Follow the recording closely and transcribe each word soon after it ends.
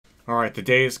Alright, the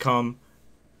day has come.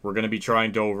 We're going to be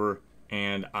trying Dover,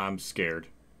 and I'm scared.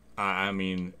 I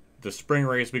mean, the spring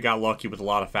race, we got lucky with a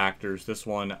lot of factors. This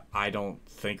one, I don't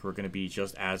think we're going to be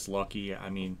just as lucky. I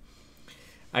mean,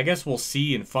 I guess we'll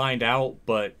see and find out,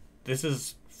 but this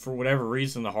is, for whatever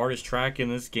reason, the hardest track in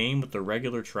this game with the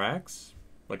regular tracks.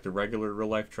 Like the regular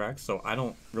real-life tracks, so I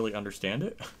don't really understand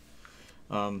it.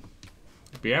 But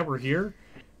yeah, we're here.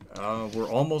 We're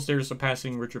almost there to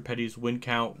surpassing Richard Petty's win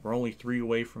count. We're only 3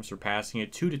 away from surpassing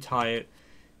it, 2 to tie it.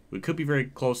 We could be very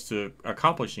close to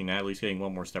accomplishing that, at least getting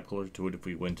one more step closer to it if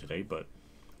we win today, but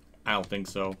I don't think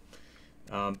so.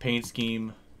 Paint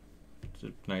scheme. It's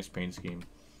a nice paint scheme.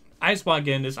 I just want to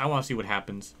get in this. I want to see what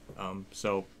happens.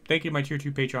 So thank you to my Tier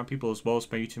 2 Patreon people as well as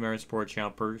my YouTube member support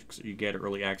channel perks. You get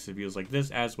early access videos like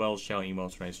this as well as channel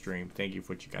emails when I stream. Thank you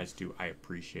for what you guys do. I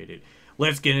appreciate it.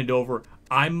 Let's get it over.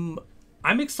 I'm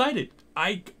excited.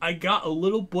 I got a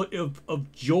little bit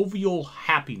of jovial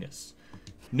happiness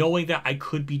knowing that I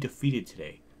could be defeated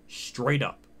today. Straight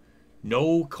up.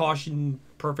 No caution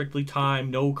perfectly timed.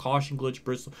 No caution glitch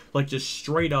bristle. Like, just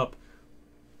straight up,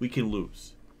 we can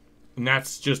lose. And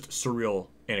that's just surreal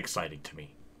and exciting to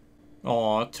me.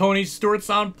 Aw, Tony Stewart's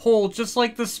on pole just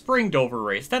like the spring Dover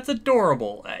race. That's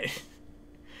adorable.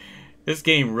 This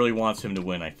game really wants him to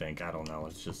win, I think. I don't know.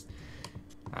 It's just...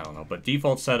 I don't know. But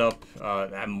default setup,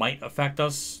 that might affect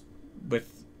us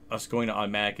with us going to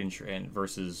automatic and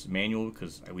versus manual,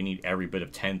 because we need every bit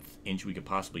of 10th inch we could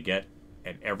possibly get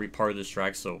at every part of this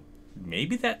track. So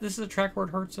maybe this is a track where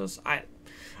it hurts us. I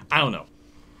don't know.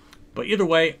 But either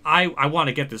way, I want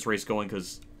to get this race going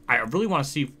because I really want to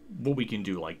see what we can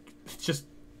do. Like, just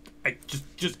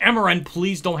MRN,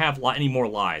 please don't have any more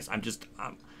lies.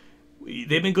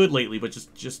 They've been good lately, but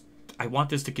just I want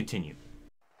this to continue.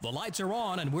 The lights are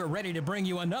on, and we're ready to bring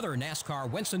you another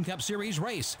NASCAR Winston Cup Series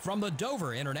race from the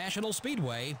Dover International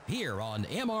Speedway here on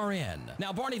MRN.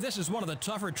 Now, Barney, this is one of the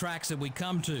tougher tracks that we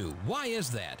come to. Why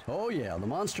is that? Oh, yeah, the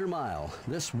Monster Mile.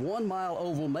 This 1 mile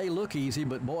oval may look easy,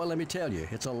 but boy, let me tell you,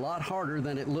 it's a lot harder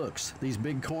than it looks. These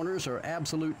big corners are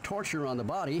absolute torture on the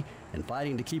body, and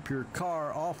fighting to keep your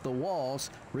car off the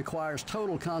walls requires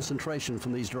total concentration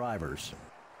from these drivers.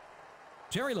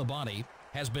 Terry Labonte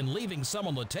has been leaving some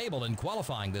on the table in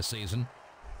qualifying this season.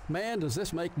 Man, does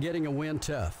this make getting a win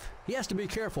tough. He has to be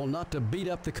careful not to beat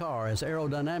up the car, as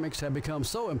aerodynamics have become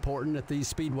so important at these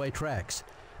speedway tracks.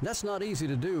 That's not easy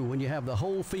to do when you have the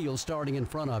whole field starting in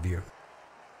front of you.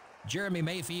 Jeremy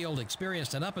Mayfield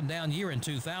experienced an up-and-down year in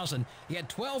 2000. He had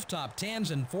 12 top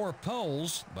 10s and 4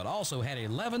 poles, but also had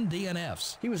 11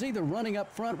 DNFs. He was either running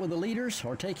up front with the leaders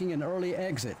or taking an early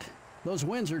exit. Those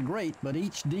wins are great, but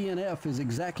each DNF is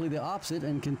exactly the opposite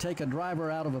and can take a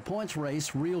driver out of a points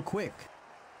race real quick.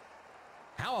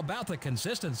 How about the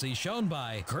consistency shown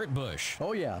by Kurt Busch?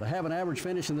 Oh yeah, to have an average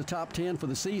finish in the top 10 for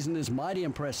the season is mighty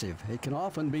impressive. It can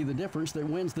often be the difference that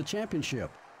wins the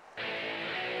championship.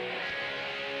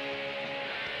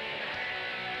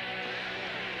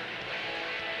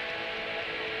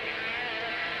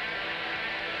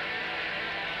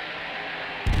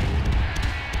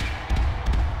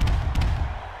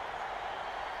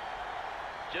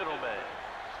 Gentlemen,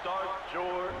 start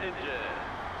your engine.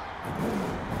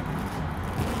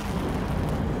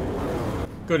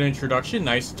 Good introduction.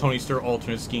 Nice Tony Stewart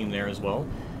alternate scheme there as well.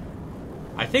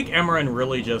 I think MRN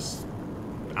really just,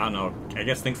 I don't know, I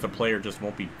guess thinks the player just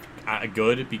won't be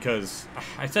good because,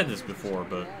 I said this before,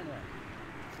 but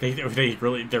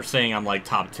they're saying I'm like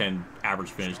top 10 average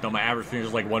finish. No, my average finish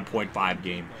is like 1.5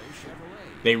 game.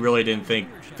 They really didn't think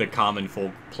the common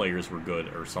folk players were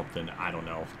good or something. I don't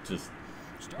know. Just...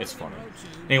 it's funny.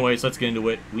 Anyways, let's get into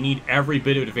it. We need every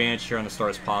bit of advantage here on the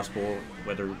start as possible,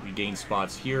 whether we gain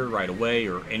spots here right away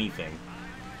or anything.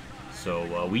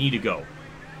 So we need to go.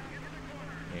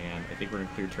 And I think we're going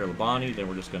to clear Terry Labonte. Then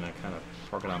we're just going to kind of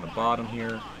park it on the bottom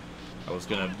here. I was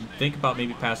going to think about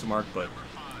maybe passing Mark, but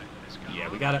yeah,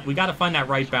 we gotta find that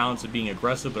right balance of being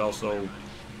aggressive, but also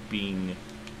being,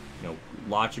 you know,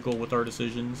 logical with our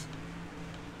decisions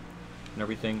and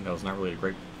everything. That was not really a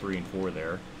great 3 and 4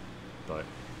 there. But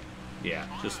yeah,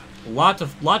 just a lot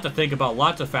to think about,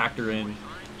 lot to factor in.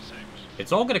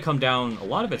 It's all going to come down, a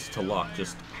lot of it's to luck,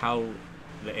 just how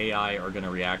the AI are going to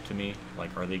react to me.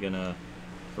 Like, are they going to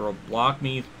block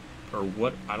me or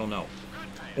what? I don't know.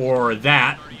 Or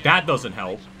that doesn't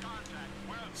help.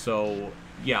 So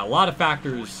yeah, a lot of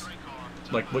factors,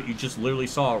 like what you just literally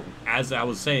saw as I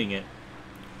was saying it,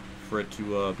 for it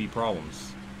to be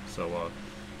problems. So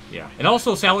yeah, and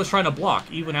also Sal is trying to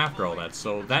block even after all that,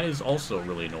 so that is also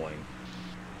really annoying.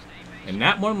 And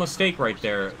that one mistake right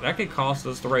there, that could cost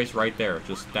us the race right there.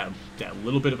 Just that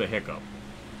little bit of a hiccup.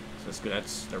 So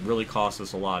that really cost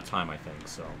us a lot of time, I think.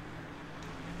 So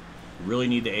Really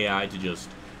need the AI to just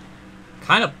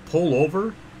kind of pull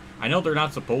over. I know they're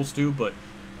not supposed to, but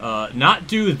not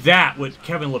do that what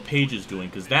Kevin LePage is doing,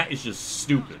 because that is just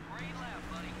stupid.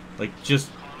 Like, just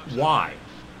why?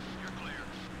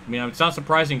 I mean, it's not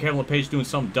surprising Kevin LePage doing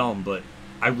something dumb, but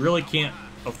I really can't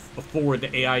afford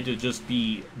the AI to just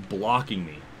be blocking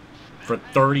me for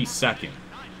 30 seconds.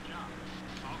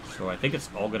 So I think it's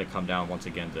all going to come down, once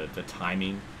again, to the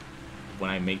timing when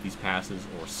I make these passes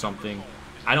or something.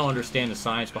 I don't understand the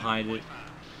science behind it,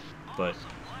 but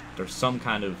there's some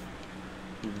kind of,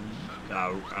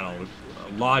 I don't know,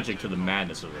 logic to the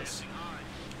madness of this.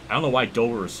 I don't know why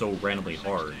Dover is so randomly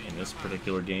hard in this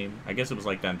particular game. I guess it was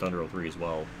like that in Thunder 03 as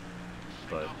well.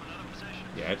 But,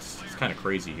 yeah, it's kind of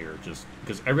crazy here. Just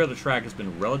because every other track has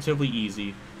been relatively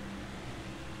easy.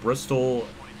 Bristol,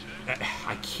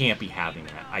 I can't be having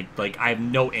that. I have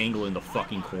no angle in the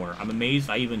fucking corner. I'm amazed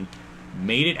I even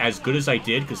made it as good as I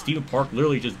did, because Stephen Park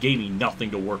literally just gave me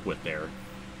nothing to work with there.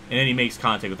 And then he makes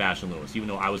contact with Ashton Lewis, even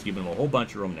though I was giving him a whole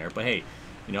bunch of room there. But hey,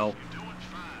 you know,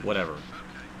 whatever.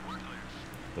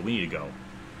 But we need to go.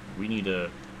 We need to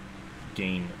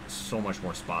gain so much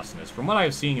more spots in this. From what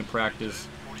I've seen in practice,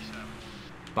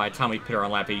 by the time we pit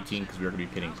on lap 18, because we are going to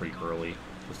be pitting pretty early,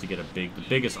 just to get the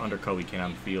biggest undercut we can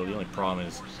on the field. The only problem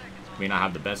is we may not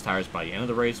have the best tires by the end of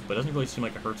the race, but it doesn't really seem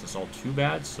like it hurts us all too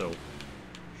bad, so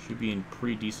should be in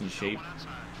pretty decent shape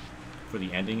for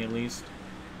the ending at least.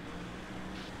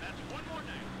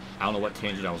 I don't know what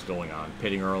tangent I was going on.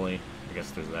 Pitting early, I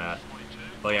guess there's that.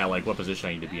 Oh yeah, like what position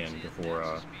I need to be in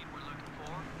before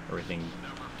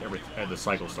the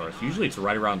cycle starts. Usually it's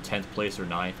right around 10th place or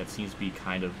 9th. That seems to be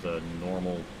kind of the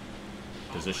normal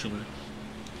position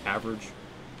average.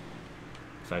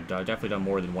 So I've definitely done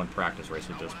more than one practice race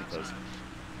with this, because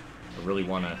I really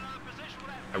want to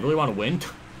win.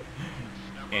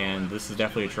 And this is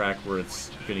definitely a track where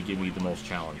it's going to give me the most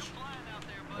challenge.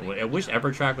 I wish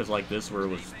every track was like this, where it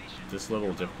was this level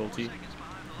of difficulty.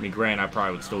 I mean, granted, I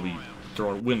probably would still be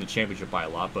win the championship by a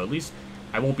lot, but at least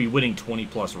I won't be winning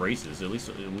 20+ races. At least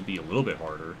it would be a little bit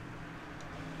harder.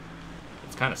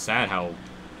 It's kind of sad how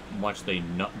much they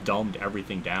dumbed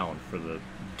everything down for the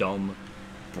dumb,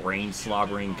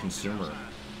 brain-slobbering consumer.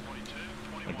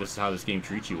 Like, this is how this game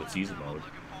treats you with season mode.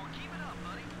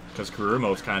 Because career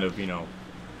mode's kind of, you know,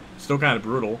 still kind of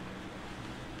brutal.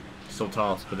 Still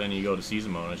tough, but then you go to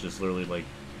season mode, and it's just literally like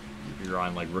you're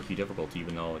on like rookie difficulty,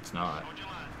 even though it's not.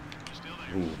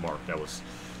 Ooh, Mark, that was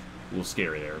a little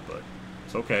scary there, but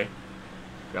it's okay.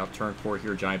 Got turn 4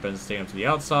 here, Giant Bend staying to the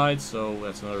outside, so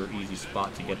that's another easy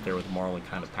spot to get there with Marlon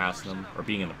kind of passing him, or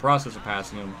being in the process of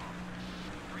passing him.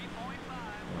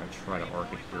 I'm going to try to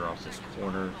arc it here off this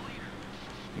corner.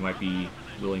 He might be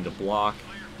willing to block.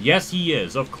 Yes, he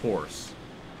is, of course.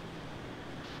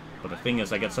 But the thing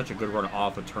is, I get such a good run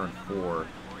off of turn 4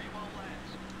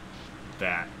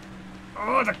 that...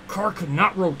 Oh, the car could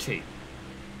not rotate.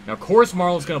 Now, of course,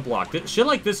 Marlon's going to block. Shit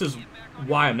like this is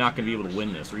why I'm not going to be able to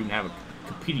win this, or even have a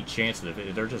competing chance at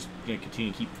it. They're just going to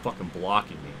continue to keep fucking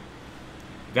blocking me.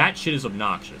 That shit is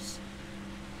obnoxious.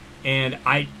 And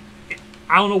I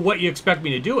don't know what you expect me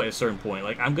to do at a certain point.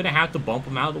 Like, I'm going to have to bump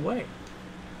him out of the way.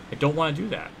 I don't want to do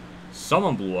that.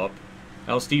 Someone blew up.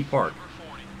 That was Steve Park.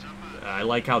 I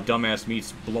like how dumbass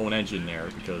meets blow an engine there,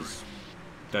 because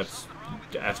that's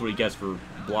what he gets for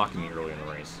blocking me early in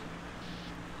the race.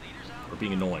 Or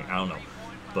being annoying, I don't know.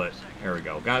 But there we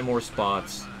go. Got more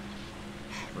spots.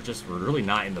 We're really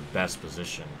not in the best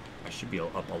position. I should be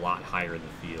up a lot higher in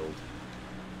the field.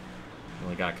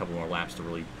 Only got a couple more laps to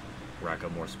really rack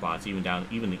up more spots. Even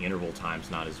the interval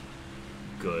time's not as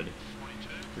good.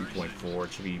 3.4.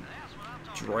 It should be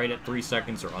right at 3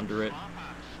 seconds or under it.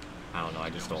 I don't know. I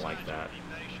just don't like that.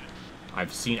 I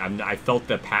felt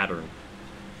that pattern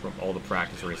from all the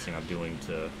practice racing I'm doing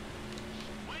to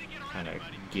kind of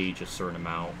gauge a certain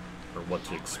amount or what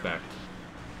to expect.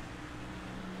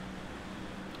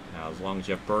 Now, as long as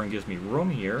Jeff Byrne gives me room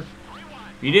here,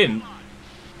 he didn't.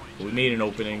 But we made an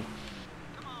opening.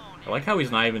 I like how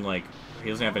he's not even like, he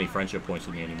doesn't have any friendship points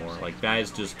with me anymore. Like, that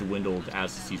has just dwindled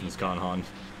as the season's gone on,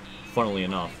 funnily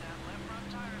enough.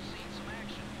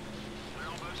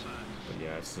 But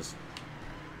yeah, it's just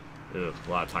a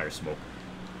lot of tire smoke.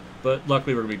 But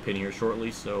luckily we're going to be pitting here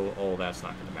shortly, so all that's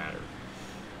not going to matter.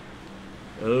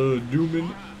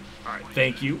 Newman. Alright,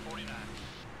 thank you.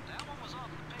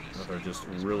 Another just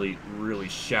really, really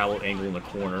shallow angle in the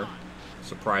corner.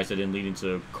 Surprised I didn't lead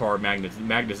into car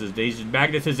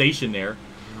magnetization there.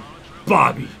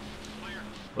 Bobby!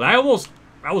 Well,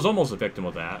 I was almost a victim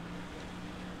of that.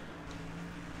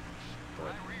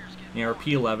 But, yeah, our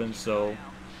P11, so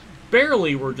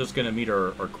barely we're just going to meet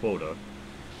our quota.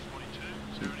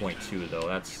 3.2 though,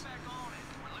 that's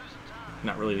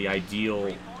not really the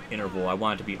ideal interval. I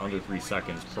want it to be under 3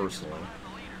 seconds, personally.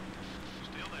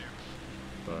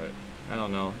 But, I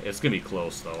don't know. It's going to be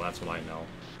close, though. That's what I know.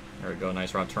 There we go.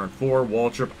 Nice round turn 4. Wall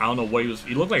trip. I don't know what he was...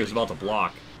 He looked like he was about to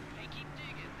block.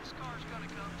 So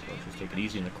just take it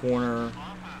easy in the corner.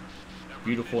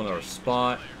 Beautiful in our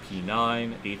spot.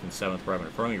 P9. 8th and 7th right in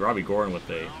front of me. Robbie Gordon with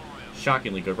a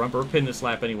shockingly good run. But we're pitting this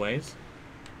lap anyways.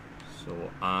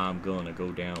 So I'm going to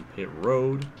go down pit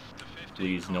road.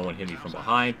 Please, no one hit me from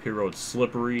behind. Pit road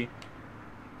slippery.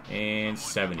 And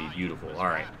 70. Beautiful.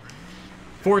 Alright.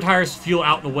 4 tires, fuel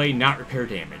out in the way, not repair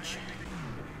damage.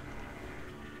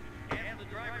 And the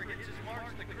driver gets his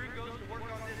marks. The crew goes to work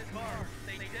on this car.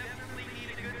 They definitely need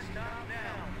a good stop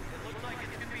now. It looks like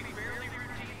it's going to be fairly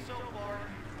routine so far.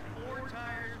 4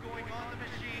 tires going on the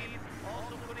machine.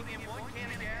 Also putting in 1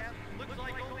 can of gas. Looks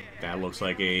like only That looks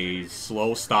like a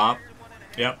slow stop.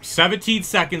 Yep, 17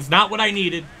 seconds, not what I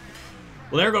needed.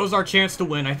 Well, there goes our chance to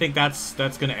win. I think that's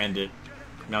going to end it.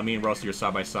 Now me and Rusty are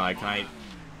side by side. Can I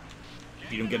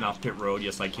beat him getting off pit road?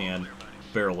 Yes, I can.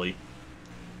 Barely.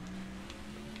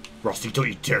 Rusty, don't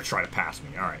you dare try to pass me.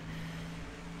 Alright.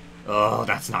 Oh,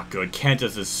 that's not good.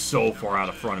 Kentis is so far out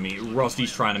of front of me.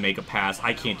 Rusty's trying to make a pass.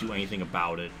 I can't do anything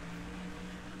about it.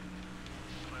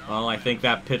 Well, I think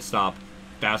that pit stop,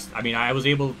 I mean, I was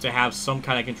able to have some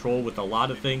kind of control with a lot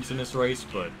of things in this race,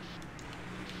 but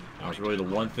that was really the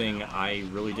one thing I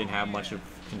really didn't have much of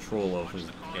control of,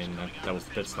 and that was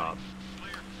the pit stop.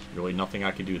 Really nothing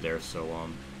I could do there, so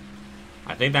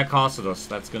I think that costed us.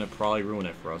 That's going to probably ruin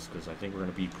it for us, because I think we're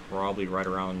going to be probably right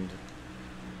around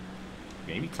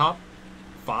maybe top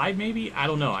 5, maybe? I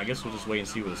don't know. I guess we'll just wait and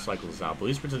see where the cycle is out. But at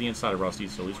least we're to the inside of Rusty,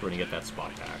 so at least we're going to get that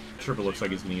spot back. Tripper looks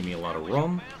like he's going to give me a lot of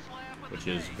room, which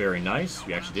is very nice.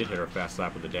 We actually did hit our fast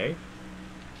lap of the day.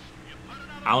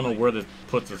 I don't know where this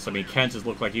puts us. I mean, Kent just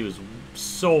looked like he was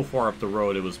so far up the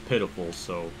road, it was pitiful,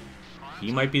 so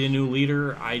he might be the new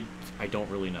leader. I don't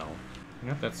really know.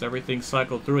 Yep, that's everything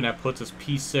cycled through, and that puts us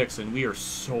P6, and we are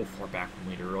so far back from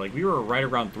leader. Like, we were right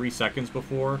around 3 seconds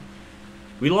before.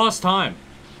 We lost time.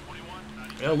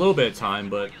 A little bit of time,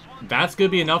 but that's going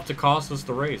to be enough to cost us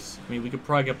the race. I mean, we could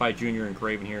probably get by Junior and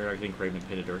Craven here. I think Craven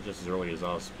pitted her just as early as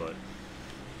us, but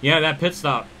yeah, that pit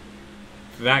stop,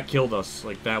 that killed us.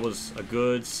 Like, that was a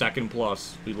good second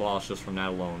plus we lost just from that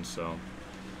alone, so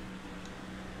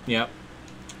yep.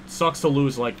 Sucks to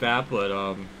lose like that, but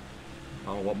I don't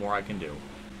know what more I can do.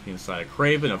 Inside of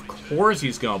Craven, of course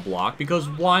he's going to block, because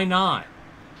why not?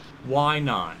 Why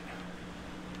not?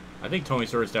 I think Tony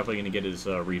Stewart is definitely going to get his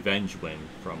revenge win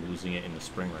from losing it in the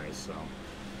spring race, so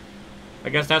I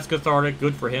guess that's cathartic.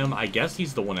 Good for him. I guess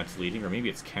he's the one that's leading, or maybe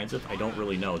it's Kenseth. I don't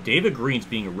really know. David Green's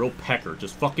being a real pecker.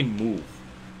 Just fucking move.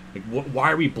 Like,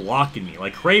 why are we blocking me?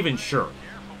 Like, Craven, sure.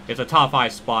 It's a top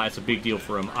 5 spot. It's a big deal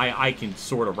for him. I can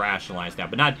sort of rationalize that,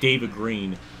 but not David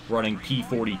Green running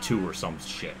P42 or some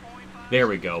shit. There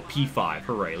we go. P5.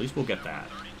 Hooray. At least we'll get that.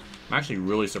 I'm actually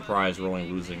really surprised we're only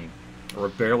losing, or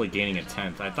barely gaining a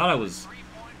 10th. I thought I was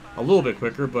a little bit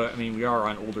quicker, but I mean, we are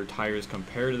on older tires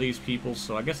compared to these people,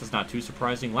 so I guess it's not too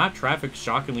surprising. Lap traffic,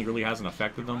 shockingly, really hasn't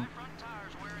affected them.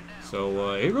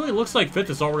 So it really looks like 5th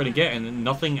is all we're going to get, and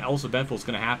nothing else eventful is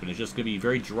going to happen. It's just going to be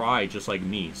very dry, just like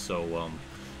me, so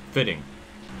fitting.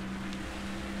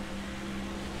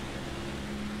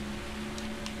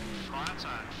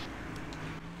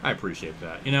 I appreciate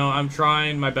that. You know, I'm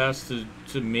trying my best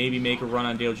to maybe make a run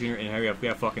on Dale Jr. and we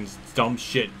have fucking dumb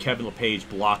shit Kevin LePage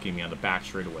blocking me on the back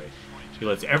straightaway. He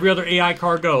lets every other AI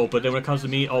car go, but then when it comes to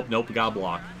me, oh, nope, we gotta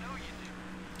block.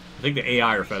 I think the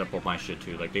AI are fed up with my shit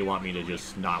too. Like, they want me to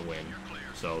just not win.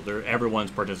 So everyone's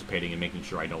participating and making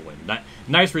sure I don't win.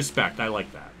 Nice respect. I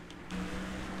like that.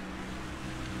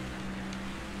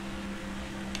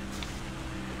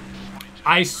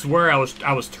 I swear I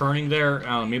was turning there.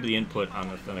 Maybe the input on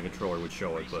the controller would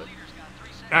show it, but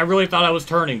I really thought I was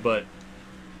turning, but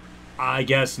I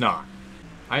guess not.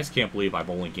 I just can't believe I've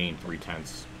only gained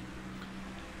 3/10.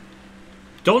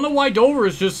 Don't know why Dover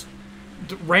is just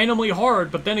randomly hard,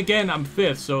 but then again, I'm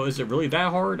 5th, so is it really that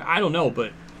hard? I don't know,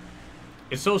 but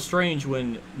it's so strange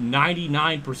when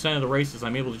 99% of the races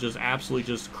I'm able to just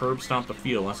absolutely just curb stomp the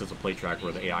field, unless it's a plate track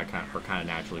where the AI are kind of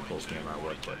naturally close to me no matter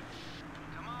what, but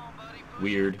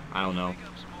weird. I don't know.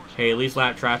 Hey, at least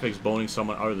lap traffic's boning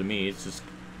someone other than me. It's just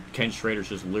Ken Schrader's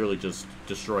just literally just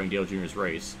destroying Dale Jr.'s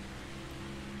race.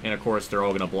 And of course, they're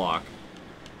all gonna block.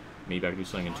 Maybe I can do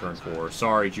something in turn 4.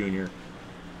 Sorry, Junior.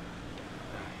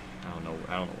 I don't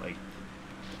know. Like,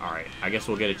 all right. I guess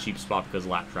we'll get a cheap spot because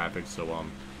of lap traffic. So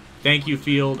thank you,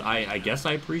 Field. I guess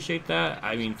I appreciate that.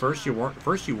 I mean, first you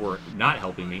were not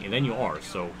helping me, and then you are.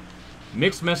 So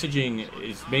mixed messaging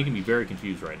is making me very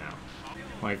confused right now.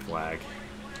 My flag.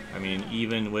 I mean,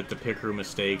 even with the pit crew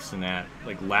mistakes and that,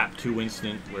 like, lap 2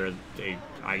 incident where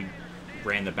I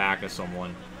ran the back of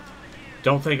someone,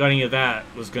 don't think any of that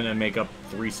was going to make up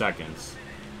 3 seconds.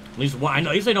 At least I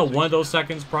know one of those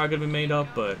seconds probably going to be made up,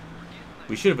 but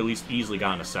we should have at least easily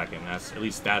gotten a second. At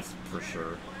least that's for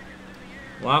sure.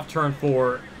 Well, off turn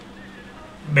 4,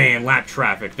 man, lap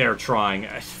traffic. They're trying.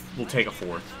 We'll take a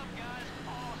 4th.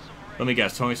 Let me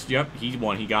guess. Tony, yep, he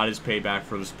won. He got his payback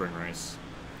for the spring race.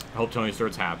 I hope Tony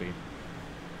Stewart's happy.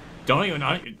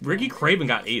 Ricky Craven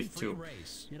got 8th too.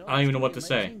 I don't even know what to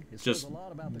say. Just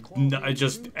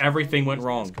everything went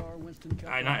wrong.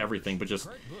 Not everything, but just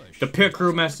the pit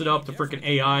crew messed it up. The freaking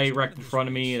AI wrecked in front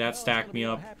of me. That stacked me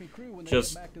up.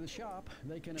 Just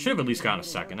should have at least gotten a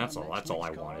second. That's all. That's all I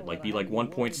wanted. Like be like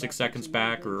 1.6 seconds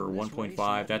back or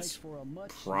 1.5. That's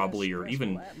probably, or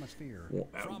even,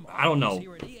 I don't know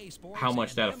how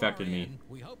much that affected me,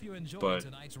 but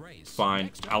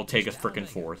fine. I'll take a freaking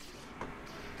 4th.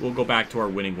 We'll go back to our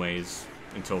winning ways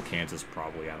until Kansas,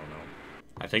 probably. I don't know.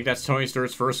 I think that's Tony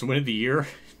Stewart's first win of the year.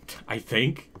 I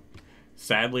think.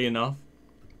 Sadly enough.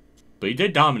 But he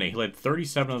did dominate. He led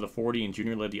 37 of the 40, and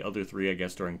Junior led the other 3, I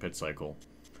guess, during pit cycle.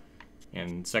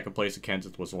 And second place at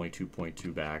Kansas was only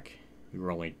 2.2 back. We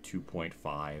were only 2.5.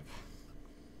 I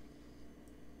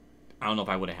don't know if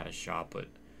I would have had a shot, but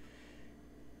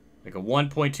like a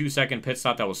 1.2 second pit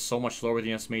stop that was so much slower than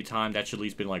the estimated time, that should at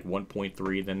least been like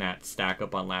 1.3. Then that stack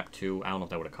up on lap 2. I don't know if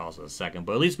that would have caused us a second,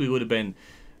 but at least we would have been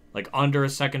like under a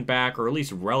second back, or at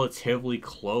least relatively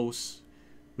close.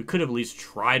 We could have at least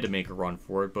tried to make a run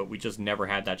for it, but we just never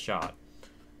had that shot.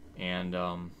 And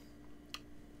I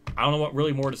don't know what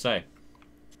really more to say.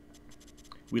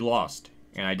 We lost,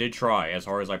 and I did try as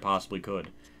hard as I possibly could.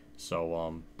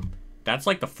 So that's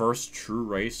like the first true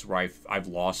race where I've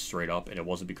lost straight up, and it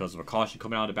wasn't because of a caution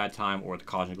coming out at a bad time or the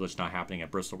caution glitch not happening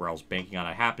at Bristol, where I was banking on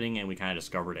it happening, and we kind of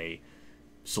discovered a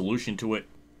solution to it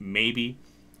maybe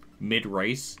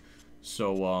mid-race.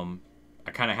 So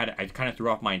I kind of threw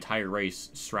off my entire race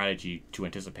strategy to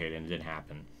anticipate it, and it didn't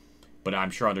happen. But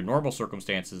I'm sure under normal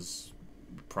circumstances,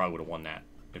 we probably would have won that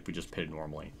if we just pitted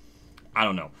normally. I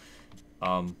don't know.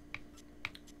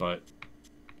 But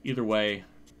either way,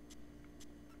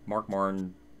 Mark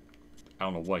Martin, I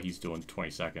don't know what he's doing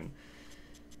 22nd.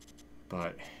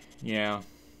 But yeah,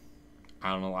 I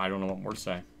don't know what more to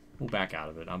say. We'll back out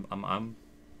of it. I'm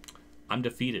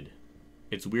defeated.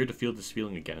 It's weird to feel this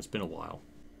feeling again. It's been a while.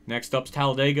 Next up's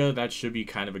Talladega. That should be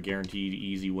kind of a guaranteed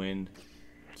easy win.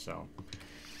 So,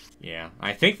 yeah.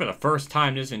 I think for the first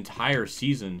time this entire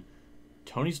season,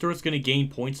 Tony Stewart's going to gain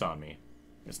points on me.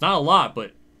 It's not a lot,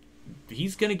 but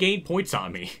he's going to gain points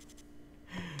on me.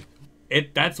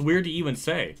 That's weird to even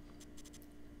say.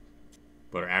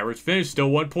 But our average finish still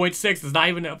 1.6. It's not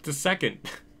even up to second.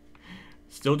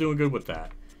 Still doing good with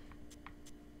that.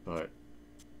 But,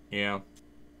 yeah.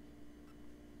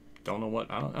 Don't know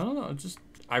what. I don't know. Just,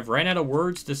 I've ran out of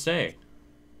words to say.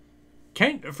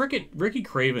 Frickin' Ricky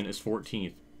Craven is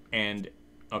 14th. And,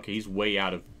 okay, he's way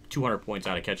out of 200 points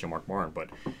out of catching Mark Martin. But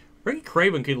Ricky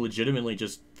Craven could legitimately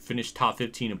just finish top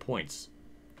 15 in points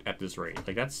at this rate.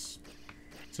 Like, it's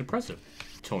impressive.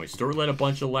 Tony Stewart led a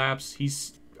bunch of laps.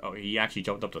 He actually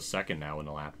jumped up to second now in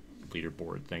the lap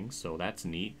leaderboard thing. So that's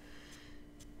neat.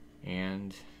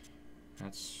 And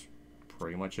that's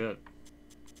pretty much it.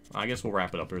 I guess we'll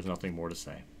wrap it up. There's nothing more to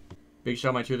say. Big shout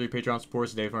out to my tier 3 Patreon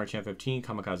supporters: Dave from Champ 15,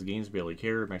 Kamikazegames, Bailey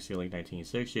Carey, Mexican Lake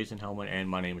 1986, Jason Hellman, and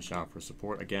my name is Sean for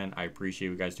support. Again, I appreciate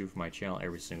what you guys do for my channel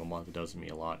every single month. It does me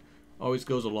a lot. Always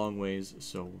goes a long ways,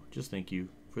 so just thank you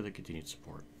for the continued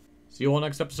support. See you all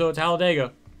next episode of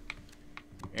Talladega.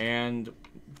 And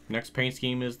next paint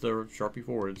scheme is the Sharpie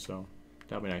Forward, so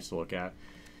that'll be nice to look at.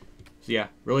 So yeah,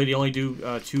 really the only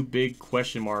two big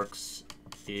question marks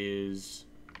is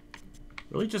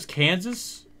really just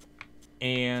Kansas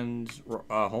and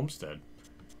Homestead.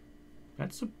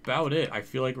 That's about it. I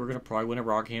feel like we're going to probably win at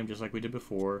Rockham just like we did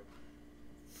before.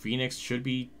 Phoenix should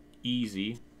be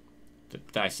easy.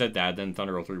 I said that, then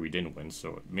Thunder 03 we didn't win,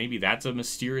 so maybe that's a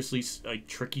mysteriously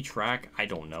tricky track. I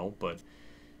don't know, but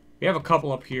we have a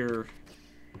couple up here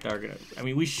that are going to... I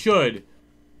mean, we should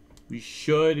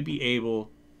be able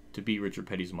to beat Richard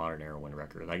Petty's modern era win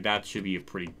record. Like, that should be a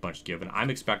pretty much given. I'm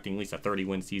expecting at least a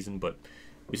 30-win season, but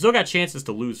we still got chances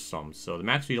to lose some. So the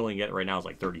max we'd only get right now is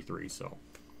like 33. So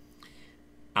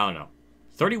I don't know.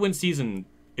 30-win season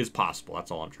is possible.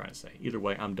 That's all I'm trying to say. Either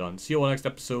way, I'm done. See you all next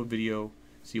episode video.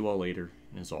 See you all later.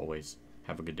 And as always,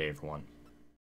 have a good day, everyone.